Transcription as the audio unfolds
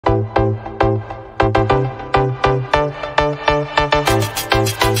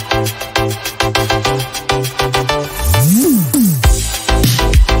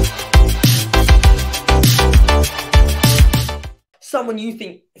you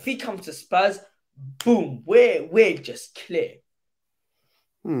think if he comes to Spurs, boom, we're just clear?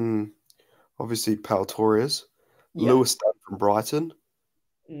 Obviously, Pau Torres. Yeah. Lewis Dunk from Brighton.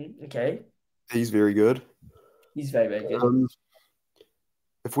 Okay. He's very good. He's very, very good.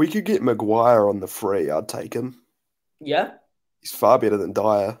 If we could get Maguire on the free, I'd take him. Yeah. He's far better than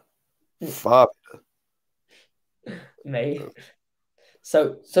Dyer. Far better. Mate.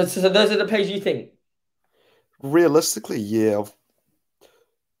 So those are the players you think? Realistically, yeah.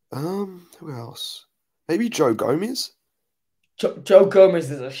 Who else? Maybe Joe Gomez? Joe Gomez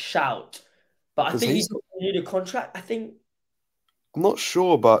is a shout, but I Because think he he's, doesn't need a contract. I think I'm not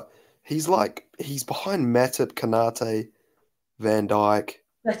sure, but he's behind Matip, Kanate, Van Dijk.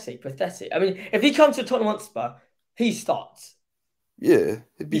 pathetic. I mean, if he comes to Tottenham Hotspur, he starts. Yeah,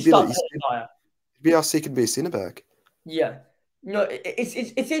 it'd be He better. starts ahead of Dyer. He'd be our second best centre back. Yeah.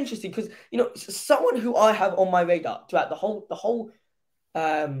 It's interesting because someone who I have on my radar throughout the whole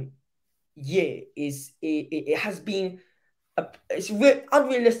um year is it has been it's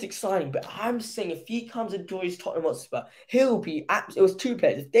unrealistic signing, but I'm saying if he comes and joins Tottenham Hotspur, he'll be it was two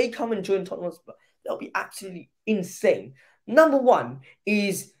players. If they come and join Tottenham Hotspur, they'll be absolutely insane. Number one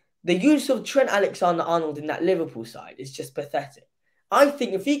is the use of Trent Alexander-Arnold in that Liverpool side is just pathetic. I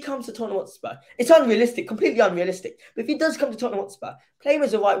think if he comes to Tottenham Hotspur, it's unrealistic, completely unrealistic. But if he does come to Tottenham Hotspur, play him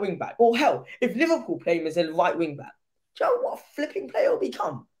as a right wing back, or hell, if Liverpool play him as a right wing back, do you know what a flipping player he'll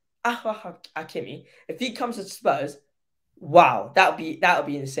become? Hakimi. If he comes to Spurs, wow, that would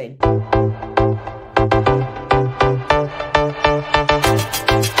be insane.